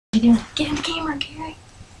Get in the camera, Gary.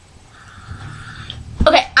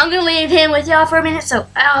 Okay, I'm gonna leave him with y'all for a minute, so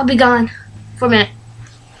I'll be gone for a minute.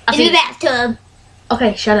 In the bathtub.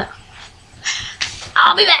 Okay, shut up.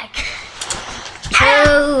 I'll be back.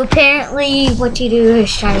 So apparently, what you do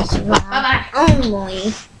is try to survive. Bye-bye.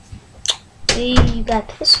 Only. You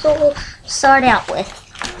got a pistol to start out with.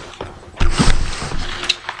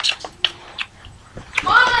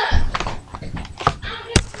 Mama!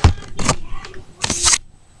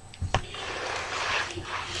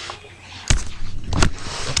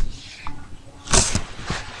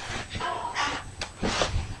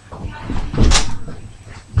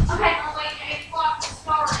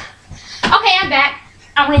 Okay, I'm back.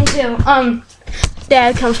 I went to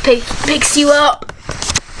Dad comes picks you up.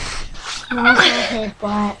 Why is my head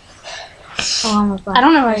black? Oh, I'm a black. I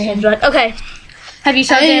don't know why your head's black. Okay. Have you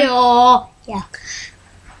shot him? Yeah.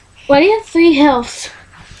 Why do you have 3 health?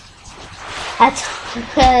 That's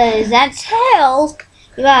because that's health.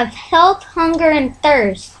 You have health, hunger, and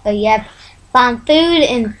thirst. So you have to find food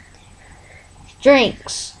and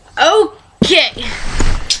drinks. Okay.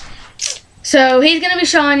 So he's gonna be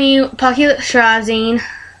showing you Apocalypse Rising.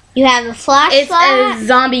 You have a flashlight. It's a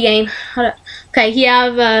zombie game. Hold up. Okay, you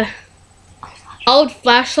have a old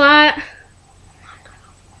flashlight,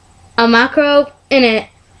 a macro, and an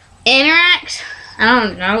interact. I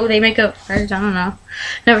don't know. They make up words. I don't know.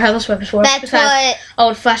 Never heard this word before. That's what.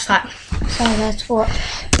 Old flashlight. So that's what.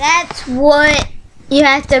 That's what you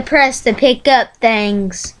have to press to pick up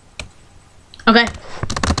things. Okay.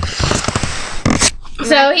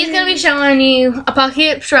 So he's gonna be showing you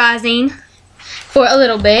Apocalypse Rising for a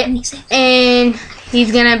little bit, and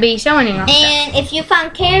he's gonna be showing you all stuff. And if you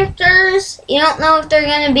find characters, you don't know if they're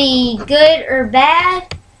gonna be good or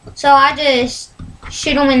bad. So I just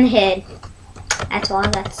shoot them in the head. That's all I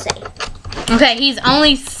got to say. Okay, he's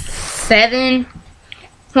only 7.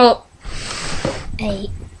 Well, 8.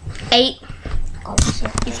 8. Oh,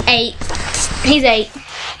 shit. He's 8. He's 8.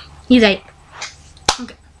 He's 8.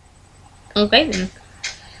 Okay. Okay then.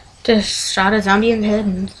 Just shot a zombie in the head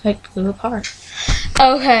and like flew apart.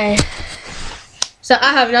 Okay. So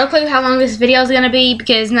I have no clue how long this video is gonna be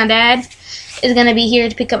because my dad is gonna be here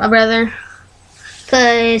to pick up my brother.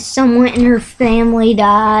 Because someone in her family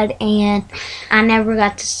died and I never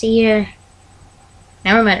got to see her.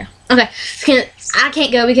 Never met her. Okay. I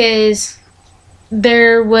can't go because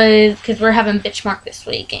we're having bitch mark this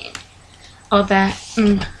week and all that.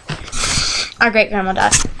 Our great grandma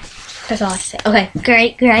died. That's all I have to say. Okay.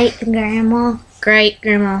 Great grandma. Great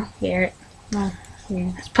grandma Garrett. Mom.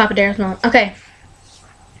 Yeah. That's Papa Daryl's mom. Okay.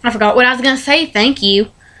 I forgot what I was gonna say. Thank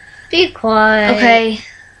you. Be quiet. Okay.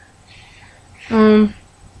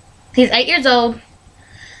 He's 8 years old.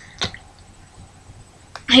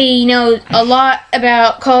 He knows a lot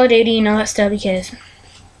about Call of Duty and all that stuff because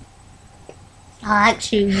I like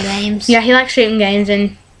shooting games. yeah, he likes shooting games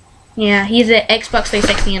and yeah, he's at Xbox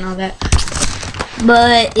 360 and all that.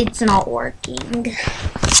 But it's not working.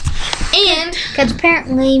 And because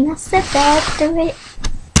apparently my stepdad threw it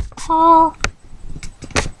all.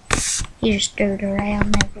 He just threw it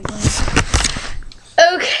around everywhere.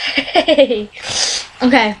 okay.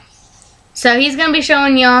 Okay. So he's gonna be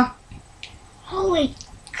showing y'all. Holy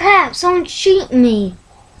crap, someone's shooting me.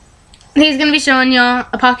 He's gonna be showing y'all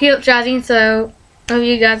Apocalypse Rising, so I hope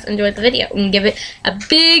you guys enjoyed the video and give it a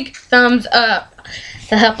big thumbs up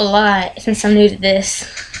to help a lot since I'm new to this.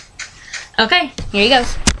 Okay, here he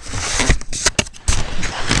goes.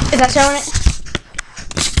 Is that showing it?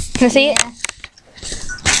 Can I see it?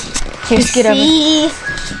 Here, scoot over.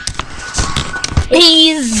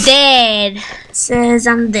 He's dead. It says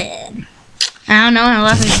I'm dead. I don't know how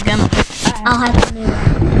long he's gonna. I'll have to move.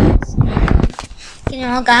 Can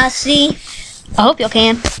y'all guys see? I hope y'all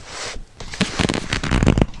can.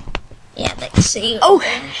 Yeah, they can see. Oh!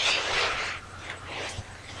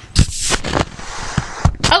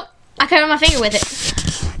 Oh! I covered my finger with it.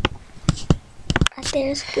 Right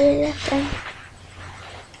there's good, I think.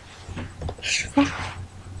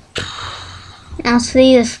 Now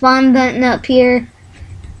see the spawn button up here.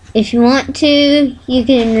 If you want to, you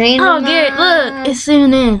can randomize. Oh, Garrett, look! It's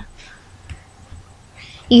zooming in.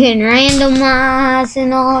 You can randomize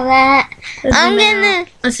and all that.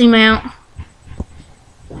 Let's zoom out.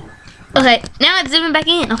 Okay, now it's zooming back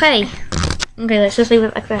in. Okay. Okay, let's just leave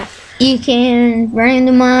it like that. You can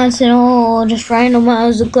randomize and all, just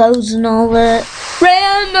randomize the clothes and all that.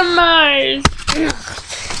 Randomize!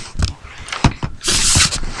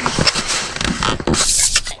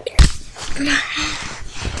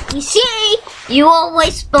 You see, you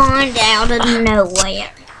always spawned out of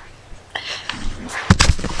nowhere.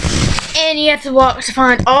 And you have to walk to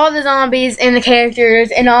find all the zombies and the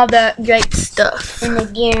characters and all the great stuff. And the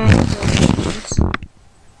gear and the games.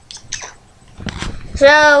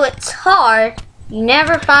 So it's hard. You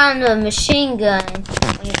never find a machine gun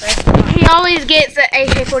when you first start. He always gets an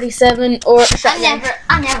AK-47 or a shotgun.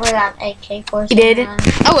 I never got AK-47. You didn't?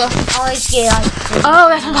 Oh well. I always get like. Oh,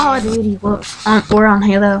 that's on Call of Duty. Or on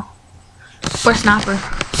Halo. Or Sniper.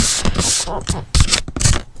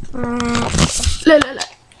 Look.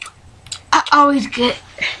 I always get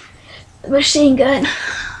the machine gun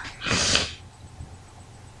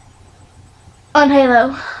on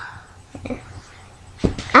Halo.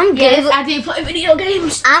 I'm good. Yes, I do play video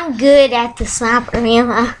games. I'm good at the sniper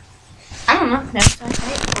ammo. I don't know. That's what I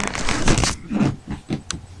say.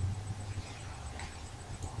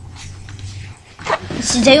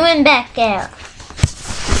 It's doing back out.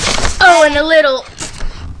 Oh, and a little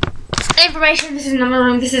information. This is not my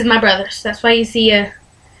room. This is my brother's. That's why you see a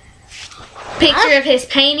picture of his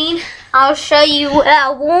painting. I'll show you what I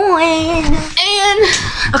won.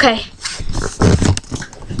 And okay,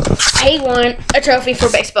 he won a trophy for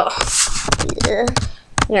baseball. Yeah.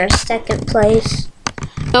 You're in second place.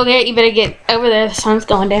 Go Garrett, you better get over there. The sun's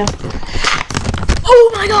going down.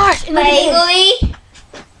 Oh my gosh! And look at this. Bailey.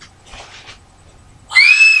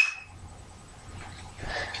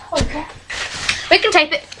 Okay. We can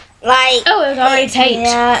tape it. Like. Oh, it was already taped.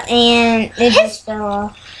 Yeah, and it just fell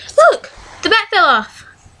off. Look, the back fell off.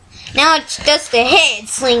 Now it's just a head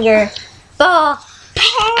slinger. Ball.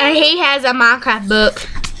 And he has a Minecraft book.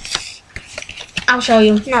 I'll show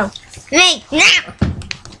you. No. Me. Now.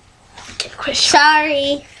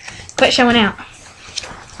 Sorry. Quit showing out.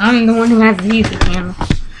 I'm the one who has the YouTube channel.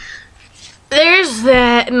 There's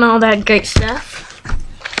that and all that great stuff.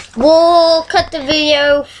 We'll cut the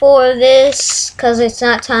video for this because it's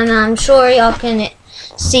not time. I'm sure y'all can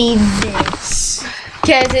see this.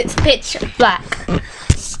 Because it's pitch black.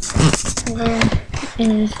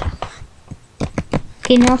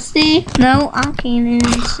 Can y'all see? No, I can't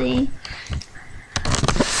even see.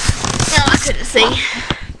 No, I couldn't see.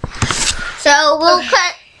 So we'll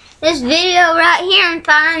cut this video right here and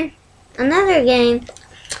find another game.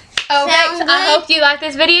 Okay, Sound so good? I hope you like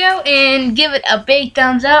this video and give it a big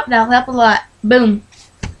thumbs up. That'll help a lot. Boom.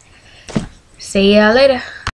 See ya later.